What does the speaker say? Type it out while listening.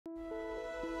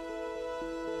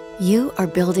You are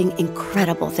building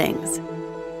incredible things.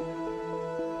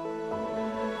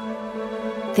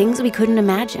 Things we couldn't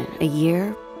imagine a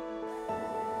year,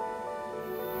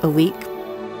 a week,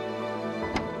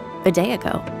 a day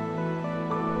ago.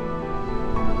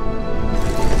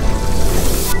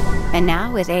 And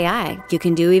now with AI, you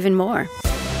can do even more.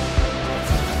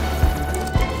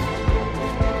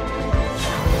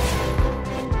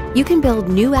 You can build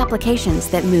new applications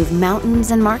that move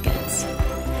mountains and markets,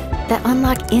 that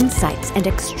unlock insights and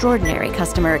extraordinary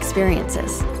customer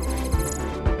experiences.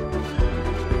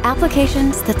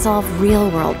 Applications that solve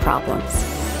real-world problems,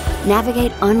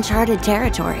 navigate uncharted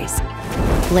territories,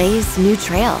 blaze new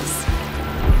trails.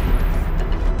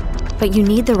 But you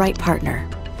need the right partner.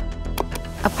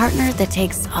 A partner that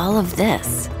takes all of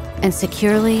this and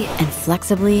securely and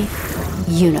flexibly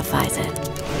unifies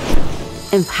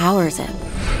it, empowers it,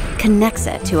 connects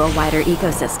it to a wider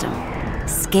ecosystem,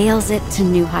 scales it to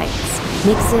new heights,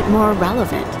 makes it more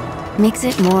relevant, makes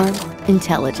it more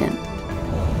intelligent.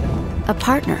 A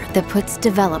partner that puts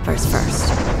developers first,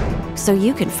 so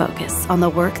you can focus on the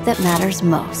work that matters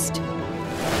most.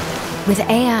 With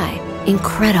AI,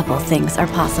 incredible things are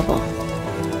possible,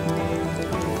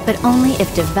 but only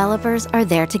if developers are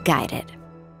there to guide it.